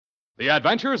The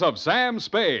Adventures of Sam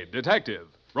Spade, Detective.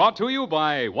 Brought to you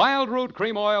by Wild Root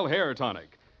Cream Oil Hair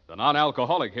Tonic, the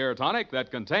non-alcoholic hair tonic that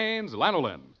contains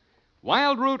lanolin.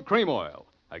 Wild Root Cream Oil.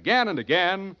 Again and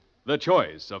again, the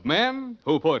choice of men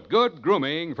who put good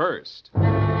grooming first.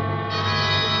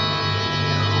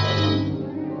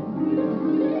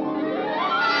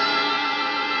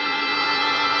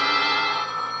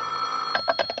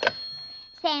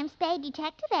 Sam Spade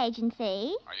Detective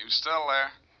Agency. Are you still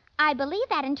there? I believe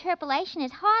that interpolation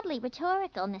is hardly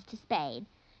rhetorical, Mr. Spade.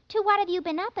 To what have you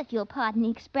been up, if you'll pardon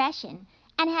the expression?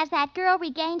 And has that girl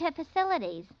regained her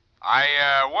facilities?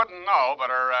 I wouldn't know, but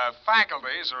her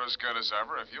faculties are as good as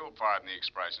ever, if you'll pardon the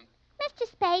expression. Mr.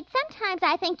 Spade, sometimes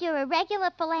I think you're a regular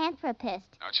philanthropist.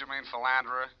 Don't you mean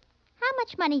philanderer? How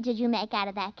much money did you make out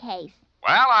of that case?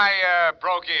 Well, I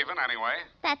broke even anyway.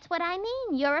 That's what I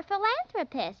mean. You're a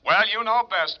philanthropist. Well, you know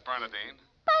best, Bernadine.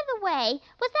 By the way,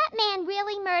 was that man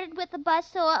really murdered with a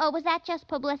buzzsaw, or was that just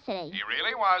publicity? He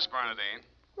really was, Bernadine.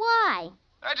 Why?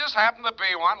 There just happened to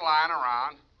be one lying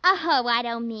around. Oh, I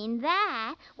don't mean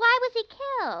that. Why was he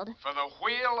killed? For the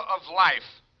Wheel of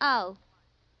Life. Oh,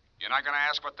 You're not going to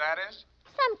ask what that is?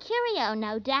 some curio,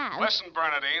 no doubt. Listen,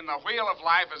 Bernadine, the Wheel of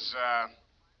Life is, oh,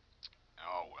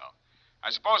 well. I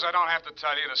suppose I don't have to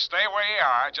tell you to stay where you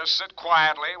are. Just sit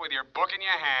quietly with your book in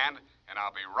your hand, and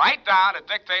I'll be right down to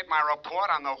dictate my report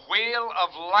on the Wheel of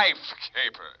Life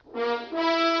caper.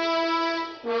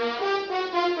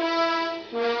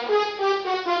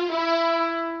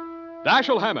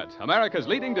 Dashiell Hammett, America's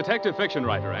leading detective fiction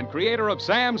writer and creator of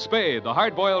Sam Spade, the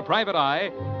hard-boiled private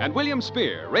eye, and William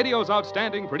Spear, radio's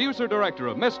outstanding producer-director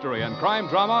of mystery and crime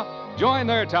drama, join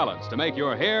their talents to make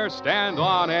your hair stand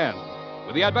on end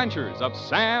with the adventures of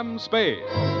Sam Spade.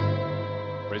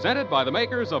 Presented by the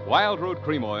makers of Wild Root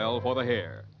Cream Oil for the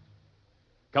hair.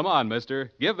 Come on,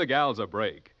 mister, give the gals a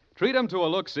break. Treat 'em to a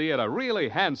look-see at a really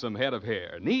handsome head of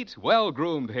hair. Neat,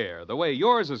 well-groomed hair, the way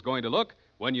yours is going to look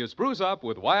when you spruce up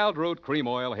with Wild Root Cream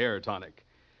Oil Hair Tonic.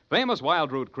 Famous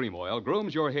Wild Root Cream Oil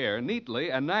grooms your hair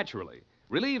neatly and naturally,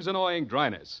 relieves annoying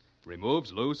dryness,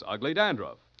 removes loose, ugly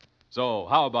dandruff. So,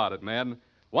 how about it, men?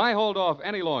 Why hold off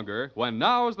any longer when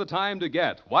now's the time to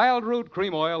get Wild Root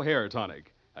Cream Oil Hair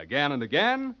Tonic? Again and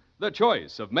again, the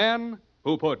choice of men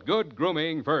who put good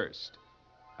grooming first.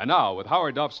 And now, with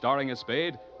Howard Duff starring as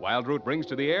Spade, Wild Root brings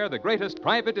to the air the greatest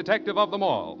private detective of them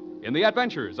all in the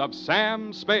adventures of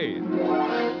Sam Spade.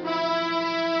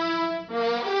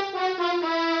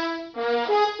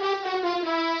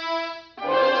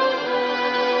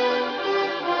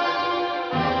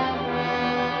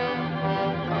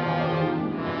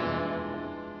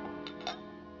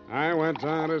 I went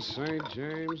down to St.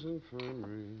 James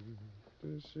Infirmary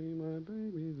to see my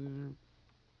baby there.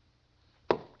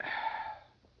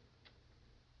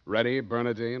 Ready,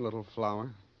 Bernadine, little flower?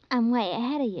 I'm way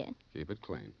ahead of you. Keep it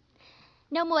clean.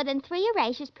 No more than 3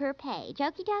 erasures per page.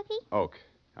 Okie dokie?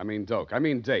 Doke. I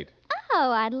mean date.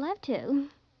 Oh, I'd love to.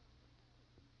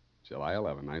 July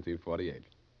 11, 1948.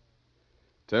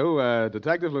 To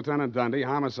Detective Lieutenant Dundee,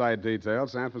 Homicide Detail,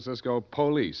 San Francisco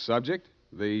Police. Subject,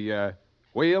 the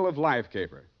Wheel of Life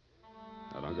caper.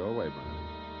 Now, don't go away, Bernadine.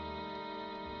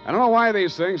 I don't know why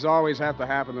these things always have to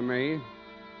happen to me.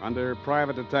 Under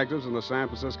private detectives in the San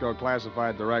Francisco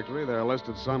Classified Directory, they're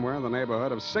listed somewhere in the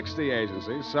neighborhood of 60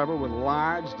 agencies, several with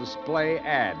large display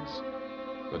ads.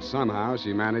 But somehow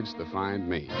she managed to find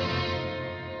me.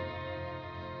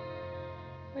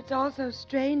 It's all so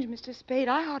strange, Mr. Spade.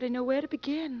 I hardly know where to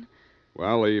begin.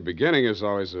 Well, the beginning is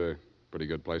always a pretty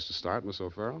good place to start, Miss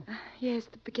O'Farrell. Yes,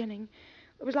 the beginning.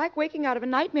 It was like waking out of a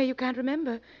nightmare you can't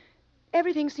remember.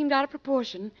 Everything seemed out of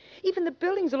proportion. Even the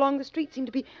buildings along the street seemed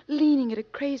to be leaning at a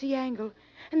crazy angle.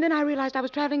 And then I realized I was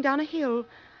traveling down a hill.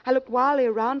 I looked wildly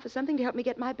around for something to help me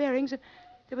get my bearings, and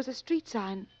there was a street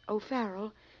sign, O'Farrell.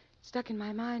 It stuck in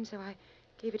my mind, so I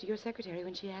gave it to your secretary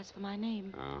when she asked for my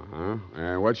name.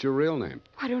 Uh-huh. What's your real name?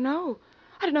 I don't know.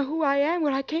 I don't know who I am,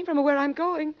 where I came from, or where I'm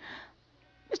going.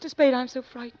 Mr. Spade, I'm so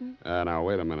frightened. Now,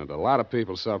 wait a minute. A lot of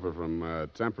people suffer from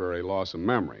temporary loss of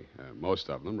memory. Most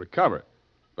of them recover.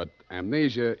 But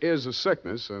amnesia is a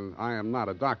sickness, and I am not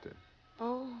a doctor.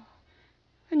 Oh.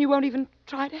 And you won't even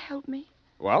try to help me?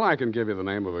 Well, I can give you the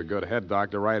name of a good head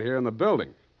doctor right here in the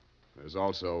building. There's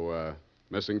also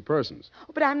missing persons.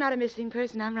 Oh, but I'm not a missing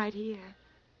person. I'm right here.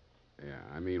 Yeah,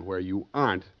 I mean, where you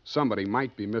aren't, somebody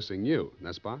might be missing you,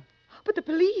 n'est-ce pas? But the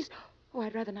police... Oh,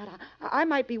 I'd rather not. I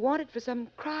might be wanted for some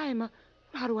crime.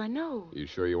 How do I know? You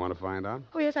sure you want to find out?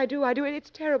 Oh, yes, I do. It's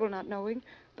terrible not knowing.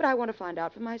 But I want to find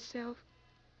out for myself.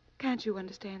 Can't you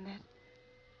understand that?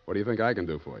 What do you think I can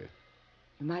do for you?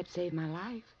 You might save my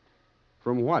life.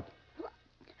 From what?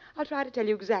 I'll try to tell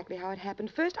you exactly how it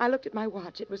happened. First, I looked at my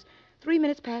watch. It was 3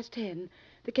 minutes past 10.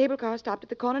 The cable car stopped at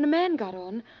the corner, and a man got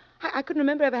on. I couldn't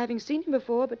remember ever having seen him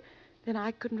before, but then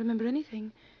I couldn't remember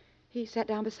anything. He sat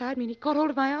down beside me, and he caught hold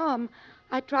of my arm.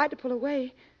 I tried to pull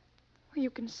away. Well,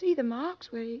 you can see the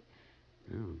marks where he...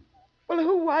 Yeah. Well,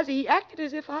 who was he? He acted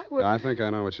as if I were... I think I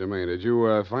know what you mean. Did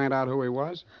you find out who he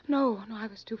was? No, I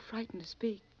was too frightened to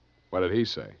speak. What did he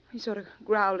say? He sort of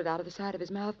growled it out of the side of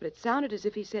his mouth, but it sounded as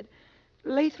if he said,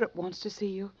 Lathrop wants to see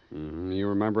you. Mm-hmm. You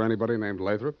remember anybody named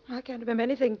Lathrop? I can't remember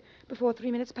anything before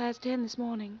 3 minutes past 10 this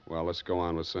morning. Well, let's go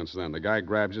on with since then. The guy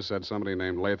grabbed you, said somebody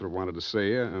named Lathrop wanted to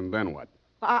see you, and then what?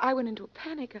 Well, I went into a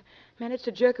panic. I managed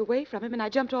to jerk away from him, and I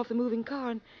jumped off the moving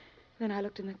car, and then I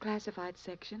looked in the classified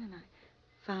section, and I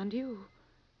found you.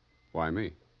 Why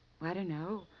me? I don't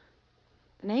know.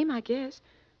 The name, I guess.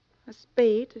 A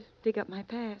Spade to dig up my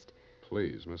past.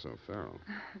 Please, Miss O'Farrell.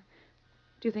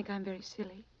 Do you think I'm very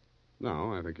silly?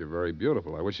 No, I think you're very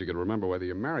beautiful. I wish you could remember whether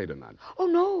you're married or not. Oh,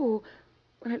 no.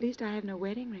 Well, at least I have no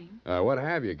wedding ring. What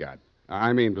have you got?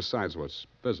 I mean, besides what's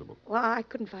visible. Well, I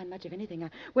couldn't find much of anything.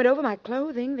 I went over my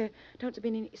clothing. There don't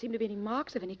seem to be any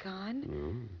marks of any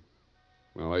kind.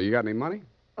 Oh. Well, you got any money?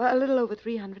 Well, a little over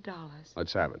 $300.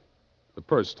 Let's have it. The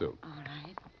purse, too. All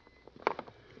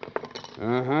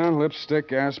right.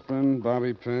 Lipstick, aspirin,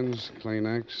 bobby pins,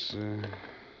 Kleenex.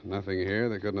 Nothing here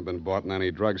that couldn't have been bought in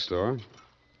any drugstore.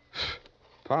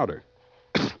 Powder.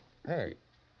 Hey,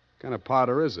 what kind of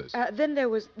powder is this? Then there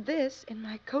was this in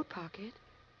my coat pocket.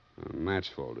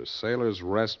 Match folder. Sailor's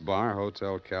Rest Bar,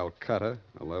 Hotel Calcutta,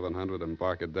 1100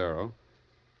 Embarcadero.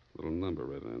 Little number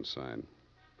written inside.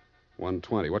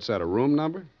 120. What's that, a room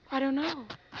number? I don't know.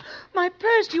 My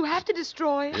purse, you have to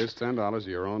destroy it. Here's $10 of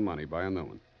your own money. Buy a new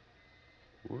one.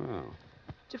 Wow.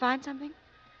 Did you find something?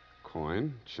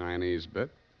 Coin, Chinese bit.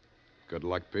 Good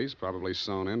luck piece, probably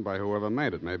sewn in by whoever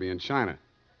made it, maybe in China.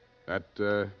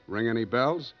 That ring any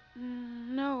bells?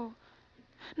 No.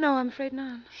 No, I'm afraid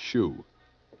not. Shoe.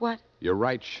 What? Your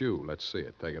right shoe. Let's see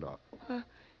it. Take it off.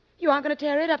 You aren't going to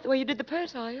tear it up the way you did the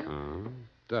purse, are you?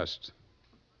 Dust.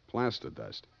 Plaster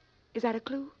dust. Is that a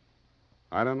clue?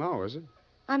 I don't know, is it?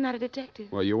 I'm not a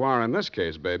detective. Well, you are in this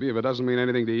case, baby. If it doesn't mean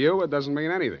anything to you, it doesn't mean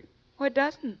anything. Well, it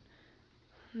doesn't.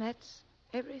 And that's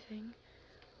everything.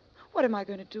 What am I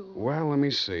going to do? Well, let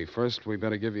me see. First, we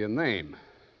better give you a name.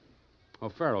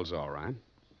 O'Farrell's all right.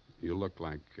 You look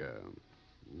like,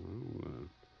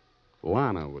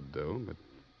 Lana would do, but,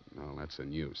 no, that's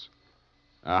in use.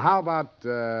 How about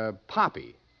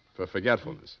Poppy for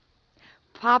forgetfulness?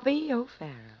 Poppy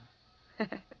O'Farrell.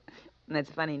 That's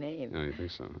a funny name. Oh, you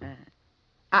think so? Huh?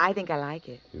 I think I like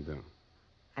it. You do?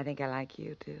 I think I like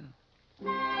you, too.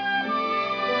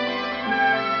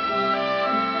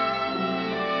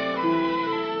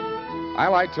 I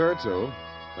liked her, too.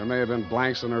 There may have been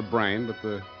blanks in her brain, but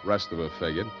the rest of it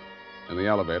figured. In the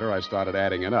elevator, I started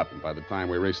adding it up, and by the time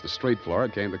we reached the street floor,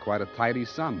 it came to quite a tidy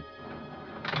sum.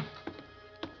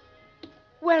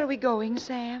 Where are we going,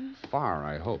 Sam? Far,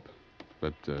 I hope.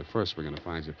 But first, we're going to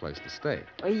find you a place to stay.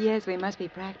 Oh, yes, we must be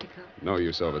practical. No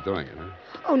use overdoing it, huh?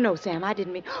 Oh, no, Sam, I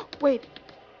didn't mean... Wait.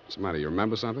 What's the matter? You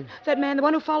remember something? That man, the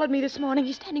one who followed me this morning,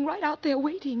 he's standing right out there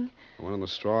waiting. The one in the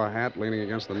straw hat leaning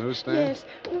against the newsstand? Yes.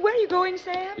 Where are you going,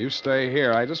 Sam? You stay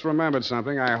here. I just remembered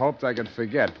something I hoped I could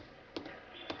forget.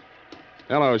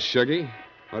 Hello, Shuggy.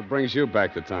 What brings you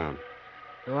back to town?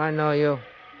 Do I know you?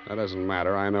 That doesn't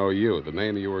matter. I know you. The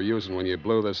name you were using when you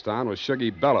blew this town was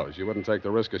Shuggy Bellows. You wouldn't take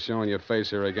the risk of showing your face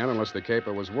here again unless the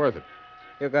caper was worth it.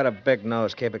 You got a big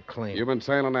nose. Keep it clean. You've been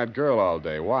tailing that girl all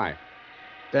day. Why?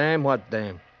 Dame? What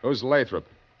dame? Who's Lathrop?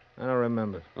 I don't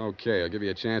remember. Okay, I'll give you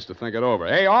a chance to think it over.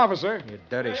 Hey, officer! You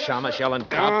dirty shamus yelling.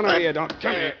 No, no, you don't.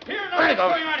 Come here. Here, now, what's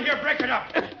going on here? Break it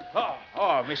up.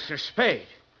 Oh, Mr. Spade.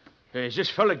 Is this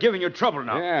fella giving you trouble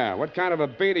now? Yeah, what kind of a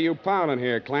beat are you pounding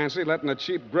here, Clancy, letting a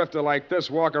cheap grifter like this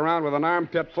walk around with an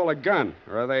armpit full of gun?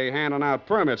 Or are they handing out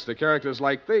permits to characters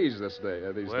like these days?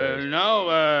 Well,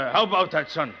 now, how about that,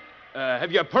 son?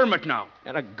 Have you a permit now?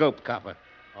 And a goop copper.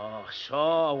 Oh,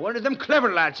 so one of them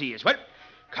clever lads he is. Well,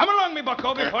 come along, me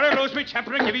bucko, before I lose my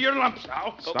temper and give you your lumps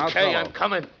now. Stout Okay, fellow. I'm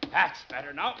coming. That's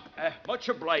better now. Much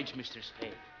obliged, Mr.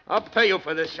 Spade. I'll pay you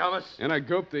for this, shamus. And a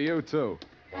goop to you, too.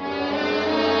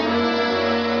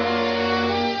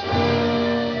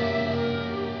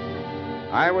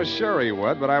 I was sure he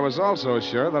would, but I was also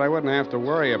sure that I wouldn't have to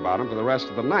worry about him for the rest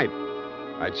of the night.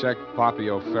 I checked Poppy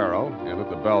O'Farrell in at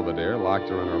the Belvedere, locked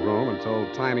her in her room, and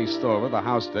told Tiny Stover, the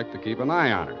house dick, to keep an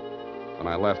eye on her. When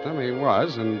I left him, he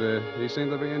was, and he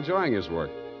seemed to be enjoying his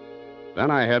work.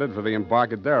 Then I headed for the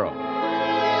Embarcadero.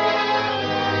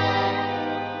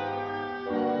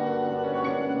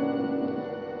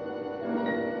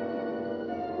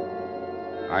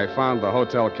 I found the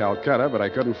Hotel Calcutta, but I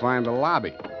couldn't find the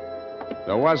lobby.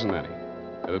 There wasn't any.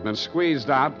 It had been squeezed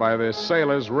out by the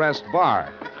Sailor's Rest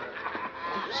Bar.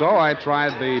 So I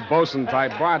tried the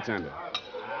bosun-type bartender.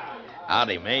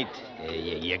 Howdy, mate.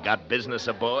 You got business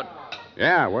aboard?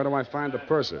 Yeah, where do I find the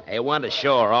purser? Hey, went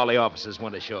ashore. All the officers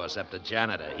went ashore except the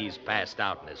janitor. He's passed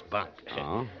out in his bunk.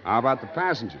 Oh? How about the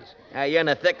passengers? You're in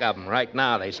the thick of them right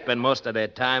now. They spend most of their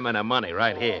time and their money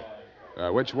right here.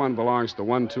 Which one belongs to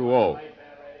 120?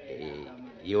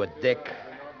 You a dick?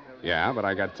 Yeah, but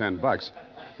I got $10.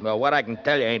 Well, what I can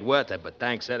tell you ain't worth it, but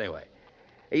thanks anyway.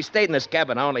 He stayed in his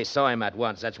cabin. I only saw him at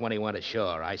once. That's when he went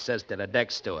ashore. I says to the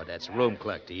deck steward, that's room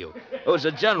clerk to you, who's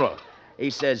a general. He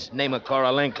says, name of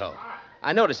Korolenko.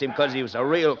 I noticed him because he was a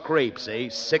real creep, see?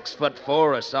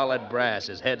 6'4", of solid brass.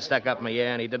 His head stuck up in the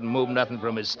air, and he didn't move nothing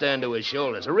from his stern to his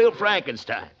shoulders. A real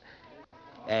Frankenstein.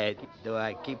 Do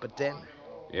I keep it then?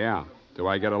 Yeah. Do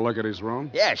I get a look at his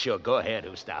room? Yeah, sure. Go ahead.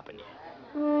 Who's stopping you?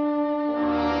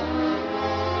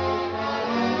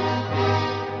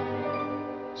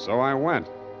 So I went.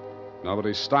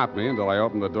 Nobody stopped me until I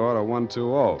opened the door to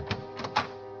 120.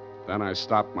 Then I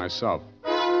stopped myself.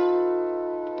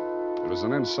 It was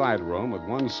an inside room with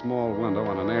one small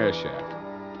window and an air shaft,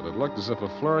 but it looked as if a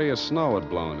flurry of snow had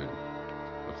blown in.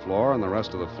 The floor and the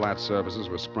rest of the flat surfaces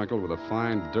were sprinkled with a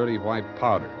fine, dirty white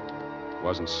powder. It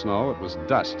wasn't snow, it was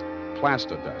dust,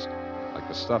 plaster dust, like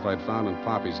the stuff I'd found in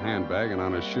Poppy's handbag and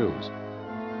on her shoes.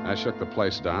 I shook the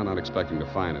place down, not expecting to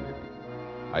find anything.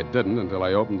 I didn't until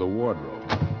I opened the wardrobe.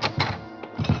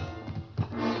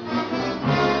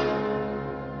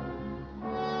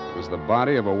 It was the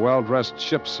body of a well-dressed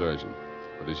ship surgeon,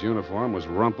 but his uniform was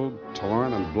rumpled,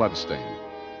 torn, and bloodstained.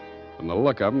 From the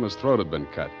look of him, his throat had been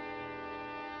cut.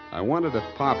 I wondered if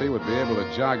Poppy would be able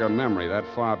to jog her memory that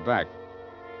far back.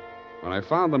 When I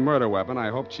found the murder weapon, I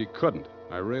hoped she couldn't.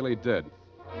 I really did.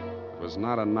 It was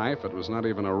not a knife. It was not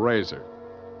even a razor.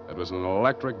 It was an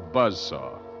electric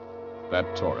buzzsaw.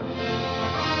 That tore it.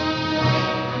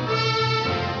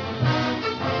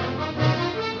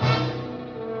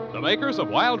 The makers of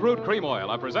Wild Root Cream Oil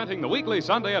are presenting the weekly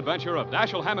Sunday adventure of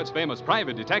Dashiell Hammett's famous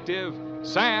private detective,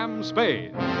 Sam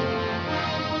Spade.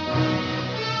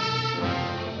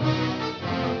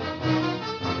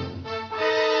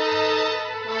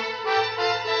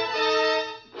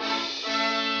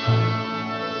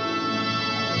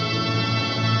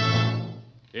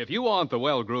 If you want the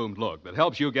well-groomed look that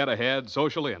helps you get ahead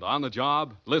socially and on the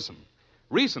job, listen.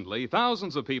 Recently,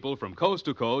 thousands of people from coast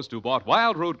to coast who bought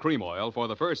Wild Root Cream Oil for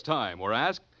the first time were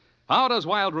asked, how does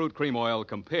Wild Root Cream Oil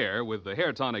compare with the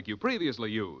hair tonic you previously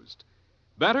used?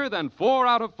 Better than 4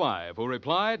 out of 5 who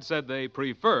replied said they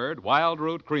preferred Wild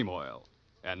Root Cream Oil.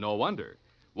 And no wonder.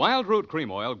 Wild Root Cream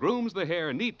Oil grooms the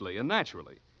hair neatly and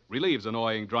naturally, relieves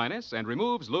annoying dryness, and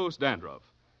removes loose dandruff.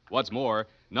 What's more,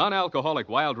 non-alcoholic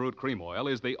Wild Root Cream Oil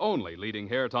is the only leading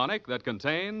hair tonic that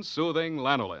contains soothing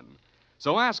lanolin.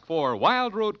 So ask for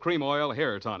Wild Root Cream Oil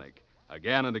Hair Tonic.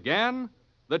 Again and again,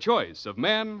 the choice of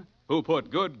men who put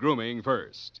good grooming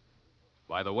first.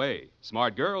 By the way,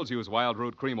 smart girls use Wild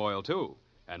Root Cream Oil, too.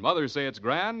 And mothers say it's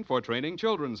grand for training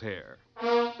children's hair.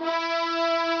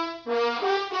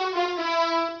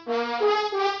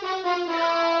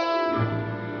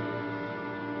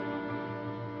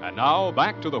 And now,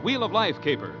 back to the Wheel of Life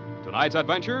caper. Tonight's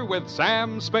adventure with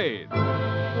Sam Spade.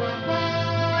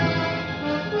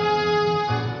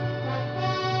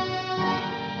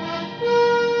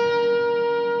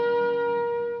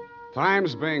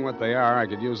 Times being what they are, I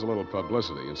could use a little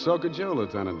publicity. And so could you,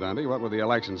 Lieutenant Dundee, what with the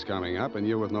elections coming up and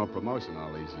you with no promotion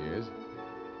all these years.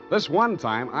 This one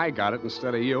time, I got it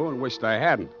instead of you and wished I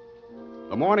hadn't.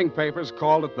 The morning papers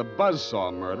called it the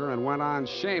Buzzsaw murder and went on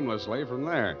shamelessly from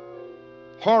there.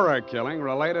 Horror killing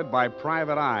related by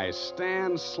Private Eye.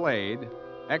 Stan Slade,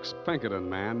 ex-Pinkerton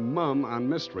man, mum on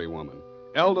mystery woman.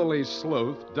 Elderly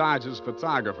sleuth, dodges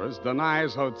photographers,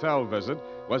 denies hotel visit,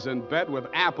 was in bed with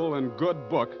Apple and good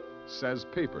book, says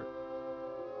Peeper.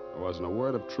 There wasn't a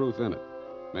word of truth in it,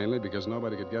 mainly because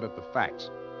nobody could get at the facts.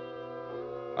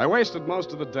 I wasted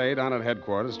most of the day down at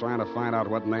headquarters trying to find out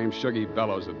what name Shuggy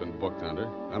Bellows had been booked under.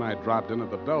 Then I dropped in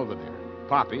at the Belvedere.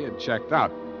 Poppy had checked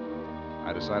out.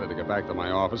 I decided to go back to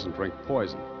my office and drink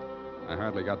poison. I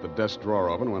hardly got the desk drawer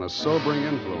open when a sobering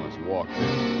influence walked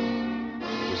in.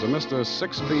 It was a Mr.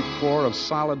 6'4" of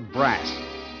solid brass.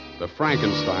 The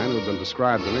Frankenstein who'd been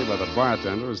described to me by the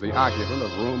bartender as the occupant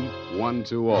of room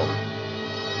 120.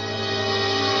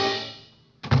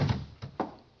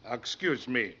 Excuse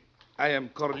me. I am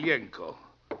Korolenko.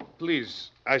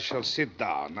 Please, I shall sit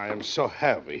down. I am so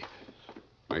heavy.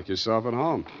 Make yourself at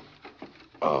home.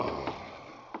 Oh.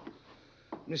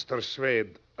 Mr.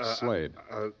 Spade, Slade.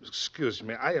 Excuse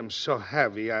me. I am so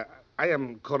heavy. I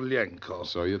am Korlenko.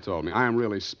 So you told me. I am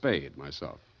really Spade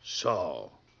myself.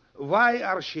 So, why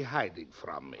are she hiding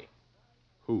from me?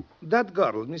 Who? That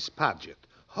girl, Miss Paget.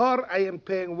 Her I am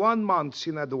paying 1 month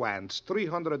in advance,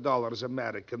 $300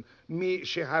 American. Me,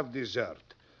 she have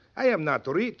dessert. I am not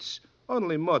rich,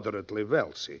 only moderately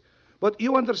wealthy. But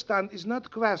you understand, it's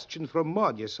not question from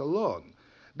money alone.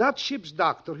 That ship's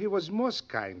doctor, he was most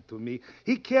kind to me.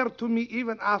 He cared to me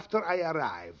even after I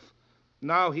arrive.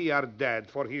 Now he are dead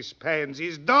for his pains,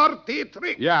 his dirty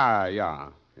trick. Yeah,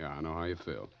 I know how you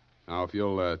feel. Now, if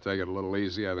you'll take it a little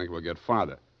easy, I think we'll get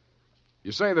farther.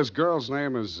 You say this girl's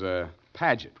name is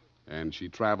Paget, and she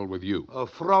traveled with you.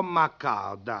 From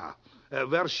Macau,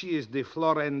 where she is the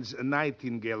Florence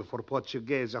Nightingale for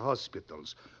Portuguese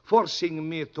hospitals, forcing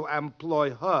me to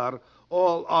employ her,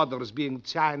 all others being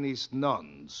Chinese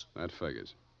nuns. That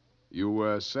figures.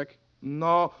 You sick?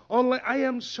 No, only I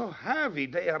am so heavy.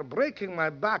 They are breaking my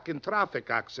back in traffic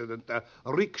accident,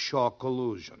 rickshaw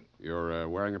collusion. You're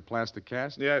wearing a plastic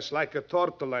cast? Yes, like a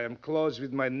turtle, I am closed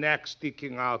with my neck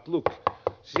sticking out. Look,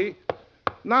 see?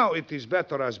 Now it is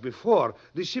better as before.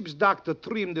 The ship's doctor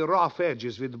trimmed the rough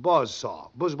edges with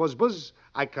buzzsaw. Buzz, buzz, buzz,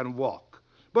 I can walk.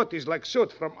 But it's like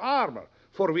suit from armor,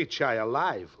 for which I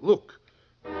alive. Look.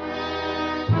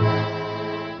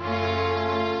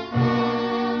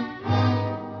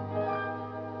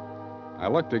 I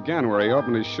looked again where he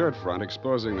opened his shirt front,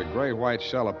 exposing the gray-white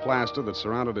shell of plaster that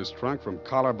surrounded his trunk from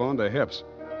collarbone to hips.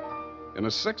 In a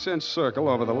 6-inch circle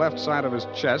over the left side of his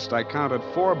chest, I counted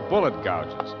 4 bullet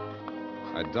gouges.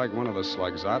 I dug one of the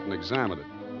slugs out and examined it.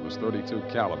 It was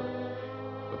 .32 caliber.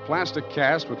 The plastic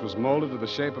cast, which was molded to the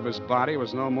shape of his body,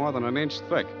 was no more than 1 inch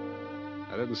thick.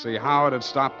 I didn't see how it had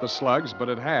stopped the slugs, but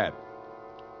it had.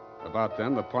 About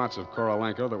then, the parts of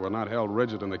Korolenko that were not held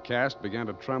rigid in the cast began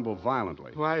to tremble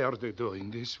violently. Why are they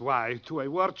doing this? Why? To a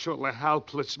virtually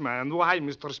helpless man. Why,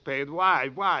 Mr. Spade? Why?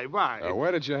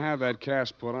 Where did you have that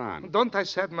cast put on? Don't I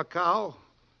said Macau?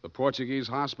 The Portuguese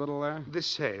hospital there? The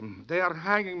same. They are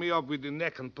hanging me up with the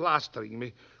neck and plastering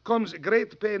me. Comes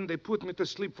great pain, they put me to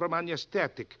sleep from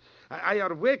anesthetic. I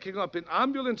are waking up in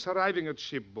ambulance arriving at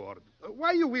shipboard.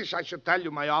 Why you wish I should tell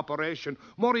you my operation?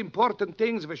 More important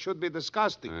things we should be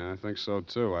discussing. I think so,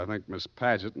 too. I think Miss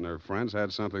Paget and her friends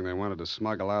had something they wanted to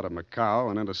smuggle out of Macau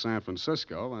and into San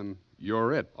Francisco, and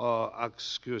you're it. Oh,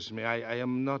 excuse me. I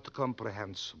am not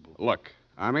comprehensible. Look,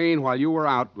 I mean, while you were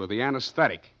out with the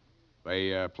anesthetic,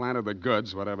 they planted the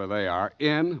goods, whatever they are,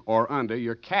 in or under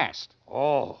your cast.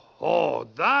 Oh,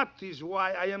 that is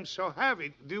why I am so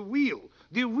heavy. The wheel.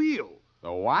 The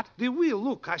what? The wheel.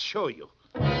 Look, I show you.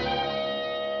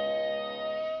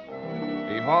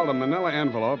 He hauled a manila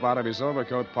envelope out of his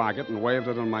overcoat pocket and waved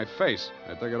it in my face.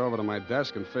 I took it over to my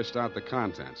desk and fished out the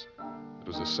contents. It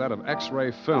was a set of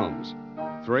X-ray films.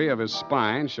 3 of his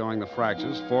spine, showing the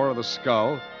fractures, 4 of the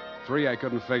skull, 3 I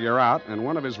couldn't figure out, and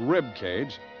 1 of his rib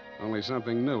cage, only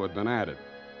something new had been added.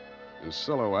 In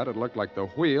silhouette, it looked like the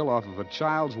wheel off of a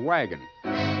child's wagon.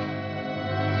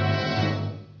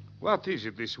 What is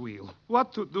it, this wheel?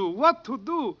 What to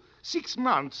do? 6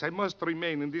 months I must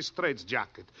remain in this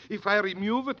straitjacket. If I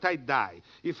remove it, I die.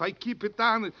 If I keep it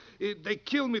on, they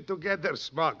kill me to get their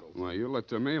smuggled. Well, you look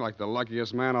to me like the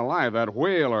luckiest man alive. That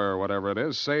wheel, or whatever it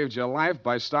is, saved your life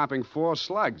by stopping 4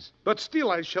 slugs. But still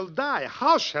I shall die.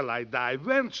 How shall I die?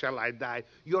 When shall I die?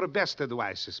 Your best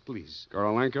advices, please.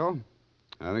 Korolenko,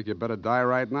 I think you better die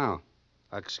right now.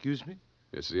 Excuse me?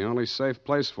 It's the only safe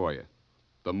place for you.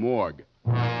 The morgue.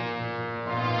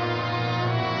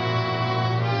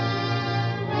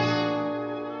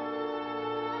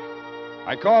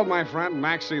 I called my friend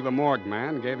Maxie the morgue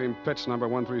man, gave him pitch number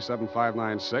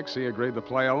 137596. He agreed to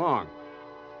play along.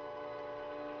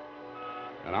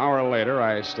 An hour later,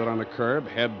 I stood on the curb,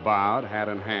 head bowed, hat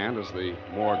in hand, as the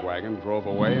morgue wagon drove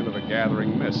away into the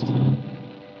gathering mist.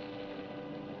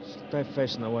 Stay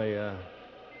facing the way,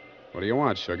 What do you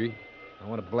want, Shuggy? I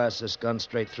want to blast this gun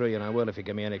straight through you, and I will if you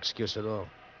give me any excuse at all.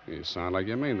 You sound like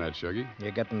you mean that, Shuggy.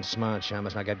 You're getting smart,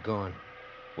 Shamus. Now get going.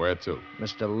 Where to?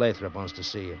 Mr. Lathrop wants to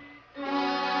see you.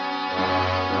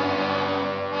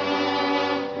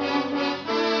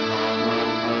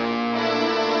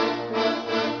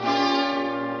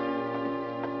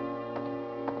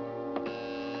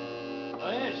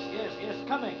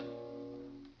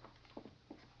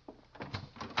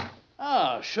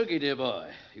 Shuggy, dear boy,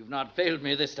 you've not failed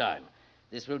me this time.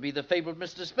 This will be the fabled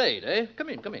Mr. Spade, eh? Come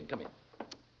in.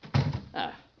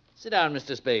 Ah, sit down,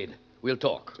 Mr. Spade. We'll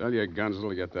talk. Tell your Gunzel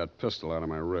to get that pistol out of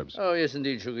my ribs. Oh, yes,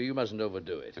 indeed, Sugar. You mustn't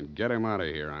overdo it. And get him out of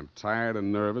here. I'm tired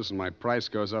and nervous, and my price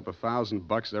goes up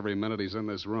 $1,000 every minute he's in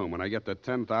this room. When I get to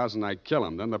 10,000, I kill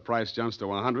him. Then the price jumps to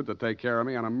 100 to take care of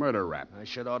me on a murder rap. I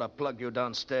should ought to plug you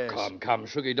downstairs. Come,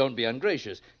 Sugar. Don't be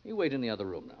ungracious. You wait in the other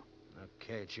room now.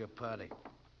 Okay, it's your party.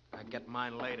 I get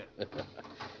mine later.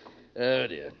 Oh,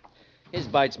 dear. His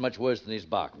bite's much worse than his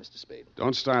bark, Mr. Spade.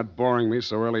 Don't start boring me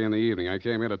so early in the evening. I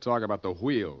came here to talk about the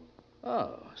wheel.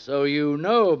 Oh, so you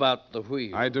know about the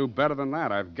wheel. I do better than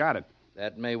that. I've got it.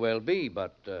 That may well be,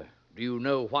 but do you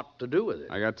know what to do with it?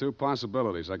 I got two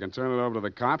possibilities. I can turn it over to the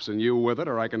cops and you with it,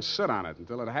 or I can sit on it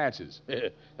until it hatches.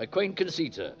 A quaint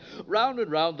conceit, sir. Round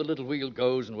and round the little wheel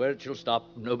goes, and where it shall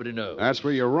stop, nobody knows. That's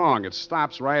where you're wrong. It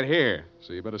stops right here.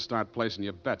 So you better start placing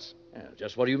your bets.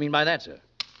 Just what do you mean by that, sir?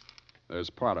 There's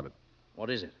part of it.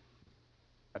 What is it?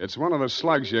 It's one of the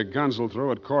slugs you Gunzel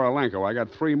threw at Korolenko. I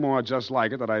got 3 more just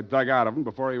like it that I dug out of him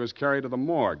before he was carried to the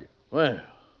morgue. Well,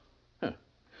 an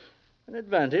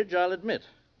advantage, I'll admit,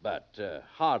 but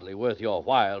hardly worth your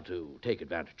while to take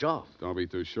advantage of. Don't be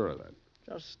too sure of that.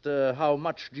 Just how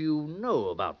much do you know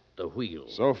about the wheel?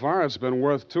 So far, it's been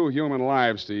worth 2 human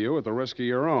lives to you at the risk of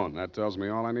your own. That tells me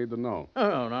all I need to know.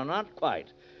 Oh, no, not quite.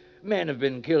 Men have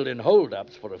been killed in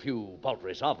hold-ups for a few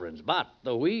paltry sovereigns, but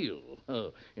the wheel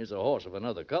is a horse of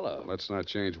another color. Let's not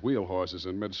change wheel horses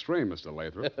in midstream, Mr.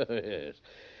 Lathrop. Yes.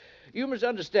 You must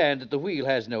understand that the wheel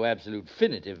has no absolute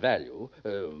finitive value.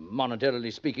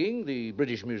 Monetarily speaking, the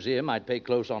British Museum might pay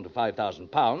close on to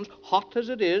 £5,000, hot as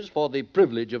it is, for the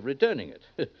privilege of returning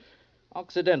it.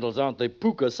 Occidentals aren't the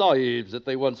puka sahibs that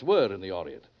they once were in the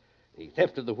Orient. The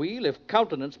theft of the wheel, if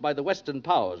countenanced by the Western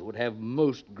powers, would have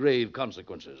most grave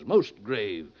consequences. Most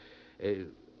grave.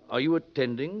 Are you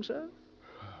attending, sir?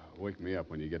 Wake me up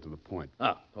when you get to the point.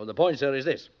 Well, the point, sir, is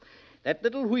this. That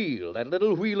little wheel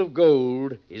of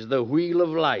gold, is the wheel of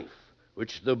life,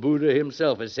 which the Buddha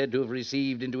himself is said to have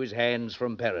received into his hands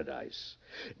from paradise.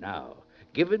 Now,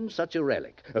 given such a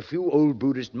relic, a few old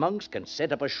Buddhist monks can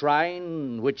set up a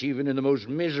shrine which, even in the most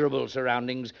miserable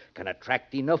surroundings, can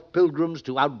attract enough pilgrims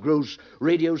to outgross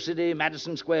Radio City,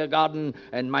 Madison Square Garden,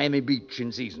 and Miami Beach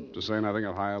in season. To say nothing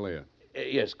of Hialeah.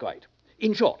 Yes, quite.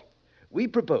 In short, we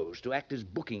propose to act as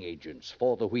booking agents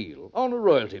for the wheel on a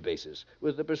royalty basis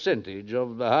with a percentage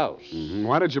of the house. Mm-hmm.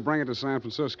 Why did you bring it to San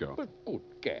Francisco? But good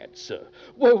gad, sir.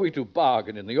 Were we to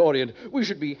bargain in the Orient, we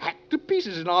should be hacked to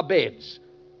pieces in our beds.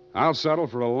 I'll settle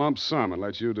for a lump sum and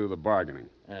let you do the bargaining.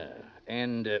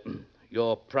 And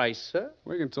your price, sir?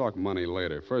 We can talk money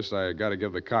later. First, I got to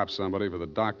give the cops somebody for the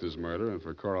doctor's murder and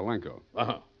for Korolenko.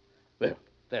 Well,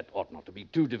 that ought not to be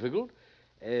too difficult.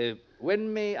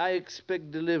 When may I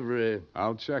expect delivery?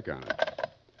 I'll check on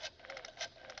it.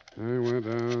 I went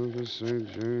down to St.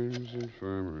 James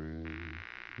Infirmary.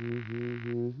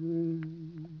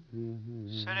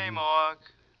 City morgue.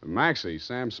 Maxie,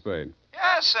 Sam Spade.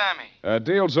 Yeah, Sammy.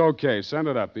 Deal's okay. Send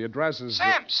it up. The address is...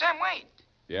 Sam, wait.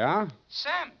 Yeah?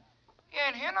 Sam, he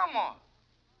ain't here no more.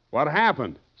 What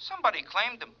happened? Somebody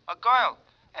claimed him. A girl.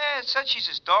 Said she's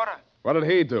his daughter. What did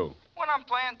he do? Went on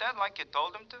playing dead like you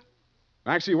told him to.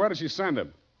 Maxie, where did she send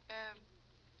him?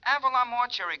 Avalon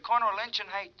Mortuary, corner of Lynch and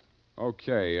Haight.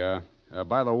 Okay,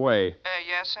 by the way...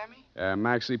 Yeah, Sammy?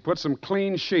 Maxie, put some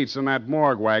clean sheets in that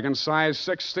morgue wagon, size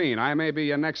 16. I may be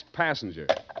your next passenger.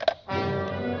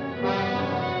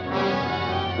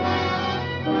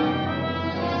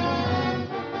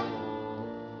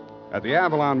 At the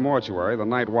Avalon Mortuary, the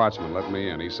night watchman let me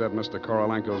in. He said Mr.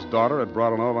 Korolenko's daughter had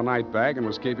brought an overnight bag and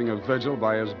was keeping a vigil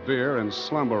by his beer in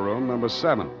slumber room number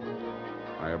 7.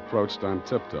 I approached on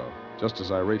tiptoe. Just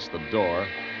as I reached the door,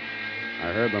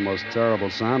 I heard the most terrible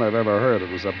sound I've ever heard.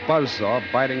 It was a buzzsaw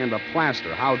biting into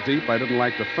plaster. How deep, I didn't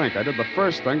like to think. I did the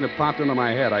first thing that popped into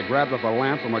my head. I grabbed up a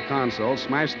lamp from a console,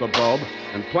 smashed the bulb,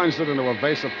 and plunged it into a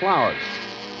vase of flowers.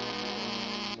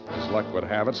 As luck would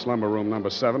have it, slumber room number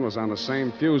 7 was on the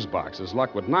same fuse box. As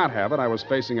luck would not have it, I was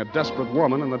facing a desperate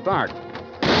woman in the dark.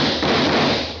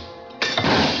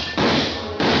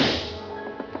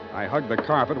 I hugged the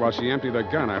carpet while she emptied her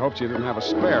gun. I hoped she didn't have a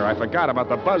spare. I forgot about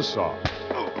the buzzsaw.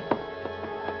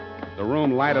 The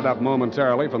room lighted up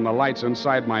momentarily from the lights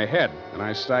inside my head, and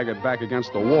I staggered back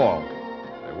against the wall.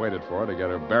 I waited for her to get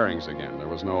her bearings again. There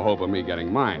was no hope of me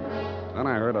getting mine. Then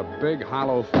I heard a big,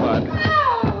 hollow thud.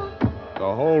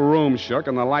 The whole room shook,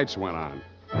 and the lights went on.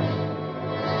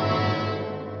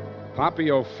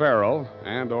 Poppy O'Farrell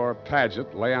and/or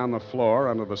Paget lay on the floor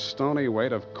under the stony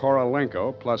weight of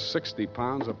Korolenko plus 60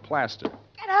 pounds of plaster.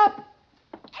 Get up!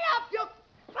 Get up! You're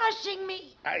crushing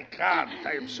me! I can't.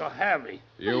 I am so heavy.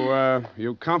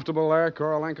 You comfortable there,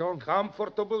 Korolenko?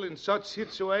 Comfortable in such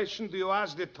situation? Do you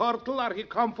ask the turtle, are he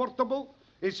comfortable?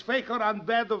 Is Faker on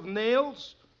bed of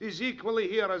nails? He's equally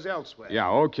here as elsewhere. Yeah,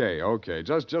 okay.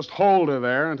 Just hold her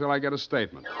there until I get a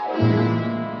statement.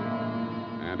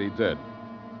 And he did.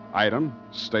 Item,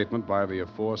 statement by the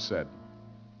aforesaid.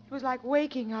 It was like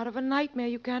waking out of a nightmare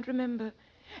you can't remember.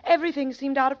 Everything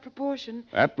seemed out of proportion.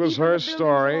 That was Even her the buildings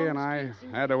story, along and the I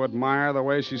streets had to admire the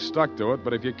way she stuck to it.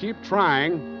 But if you keep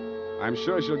trying, I'm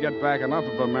sure she'll get back enough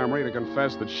of her memory to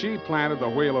confess that she planted the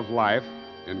wheel of life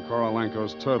in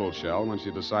Korolenko's turtle shell when she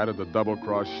decided to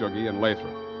double-cross Shuggy and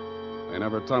Lathrop. They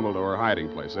never tumbled to her hiding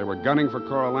place. They were gunning for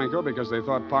Korolenko because they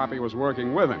thought Poppy was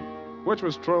working with him, which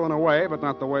was true in a way, but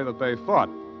not the way that they thought.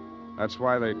 That's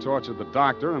why they tortured the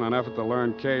doctor in an effort to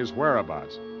learn Kay's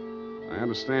whereabouts. I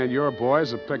understand your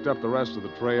boys have picked up the rest of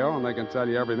the trio, and they can tell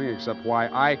you everything except why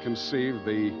I conceived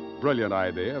the brilliant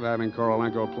idea of having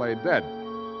Korolenko play dead.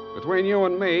 Between you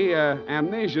and me,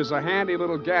 amnesia's a handy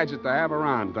little gadget to have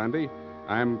around, Dundee.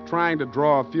 I'm trying to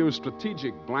draw a few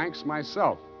strategic blanks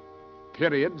myself.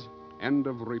 Period. End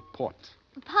of report.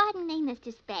 Pardon me,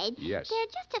 Mr. Spade. Yes. There are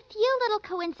just a few little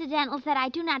coincidentals that I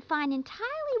do not find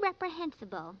entirely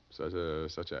reprehensible.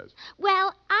 Such as?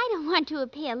 Well, I don't want to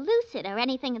appear lucid or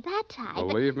anything of that type.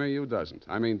 Believe me, you doesn't.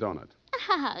 I mean, don't it?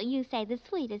 Oh, you say the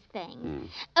sweetest things.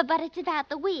 But it's about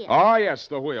the wheel. Oh, yes,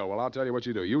 the wheel. Well, I'll tell you what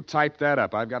you do. You type that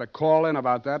up. I've got a call in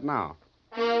about that now.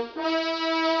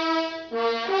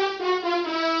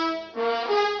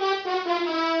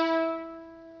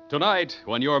 Tonight,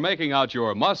 when you're making out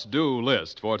your must-do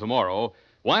list for tomorrow,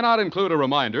 why not include a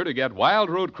reminder to get Wild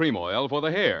Root Cream Oil for the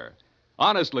hair?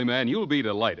 Honestly, men, you'll be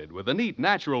delighted with the neat,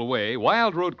 natural way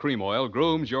Wild Root Cream Oil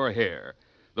grooms your hair.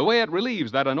 The way it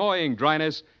relieves that annoying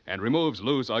dryness and removes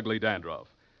loose, ugly dandruff.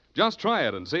 Just try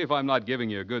it and see if I'm not giving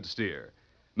you a good steer.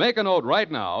 Make a note right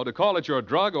now to call at your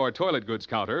drug or toilet goods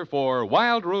counter for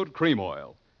Wild Root Cream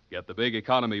Oil. Get the big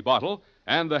economy bottle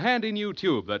and the handy new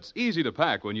tube that's easy to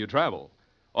pack when you travel.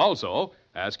 Also,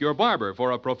 ask your barber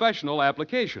for a professional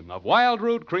application of Wild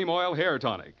Root Cream Oil Hair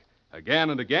Tonic. Again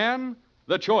and again,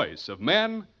 the choice of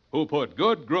men who put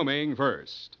good grooming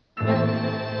first. Did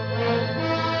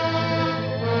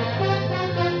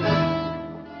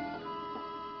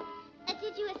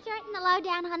you ascertain the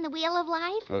lowdown on the wheel of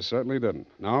life? Certainly didn't.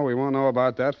 No, we won't know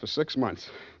about that for 6 months.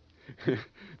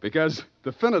 Because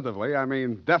definitely,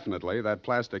 that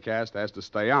plastic cast has to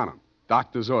stay on him.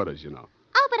 Doctor's orders, you know.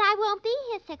 Oh, but I won't be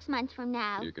here 6 months from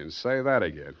now. You can say that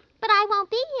again. But I won't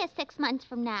be here 6 months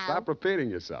from now. Stop repeating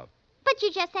yourself. But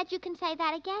you just said you can say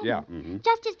that again. Yeah.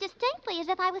 Just as distinctly as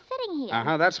if I was sitting here.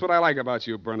 Uh-huh. That's what I like about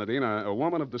you, Bernadine. A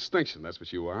woman of distinction. That's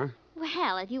what you are.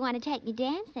 Well, if you want to take me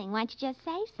dancing, why don't you just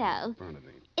say so?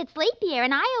 Bernadine. It's leap year,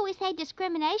 and I always say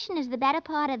discrimination is the better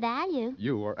part of value.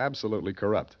 You are absolutely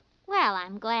corrupt. Well,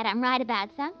 I'm glad I'm right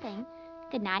about something.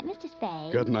 Good night, Mr.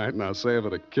 Spade. Good night. Now say if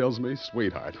it kills me,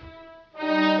 sweetheart.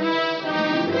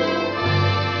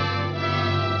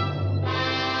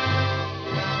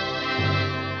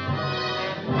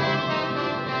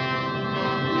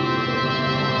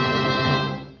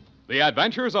 The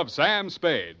Adventures of Sam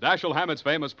Spade, Dashiell Hammett's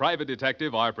famous private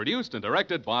detective, are produced and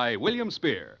directed by William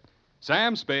Spear.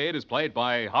 Sam Spade is played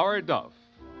by Howard Duff.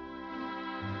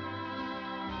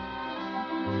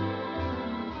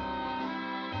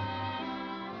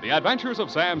 The Adventures of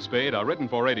Sam Spade are written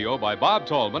for radio by Bob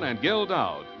Tallman and Gil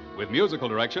Dowd, with musical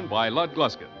direction by Lud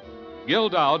Gluskin. Gil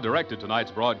Dowd directed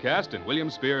tonight's broadcast in William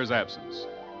Spear's absence.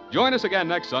 Join us again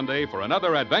next Sunday for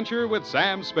another adventure with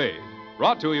Sam Spade,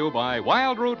 brought to you by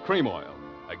Wild Root Cream Oil.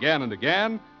 Again and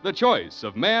again, the choice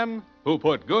of men who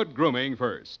put good grooming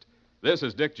first. This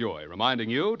is Dick Joy reminding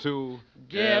you to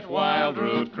get Wild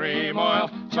Root Cream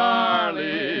Oil,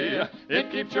 Charlie.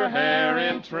 It keeps your hair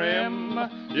in trim.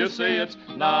 You see, it's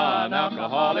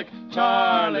non-alcoholic,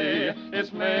 Charlie.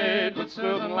 It's made with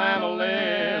soothing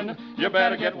lanolin. You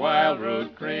better get Wild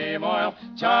Root Cream Oil,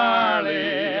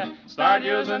 Charlie. Start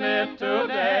using it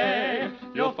today.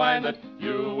 You'll find that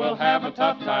you will have a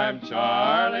tough time,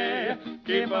 Charlie,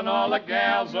 keeping all the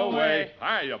gals away.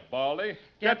 Hiya, Baldy.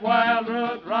 Get Wild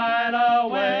Root right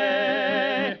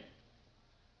away.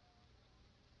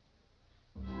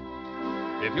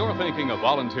 If you're thinking of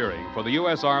volunteering for the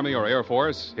U.S. Army or Air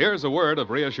Force, here's a word of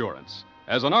reassurance.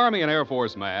 As an Army and Air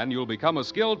Force man, you'll become a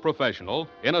skilled professional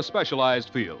in a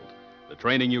specialized field. The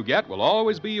training you get will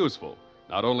always be useful,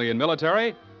 not only in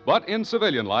military, but in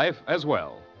civilian life as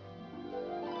well.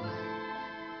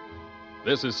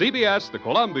 This is CBS, the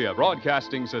Columbia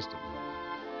Broadcasting System.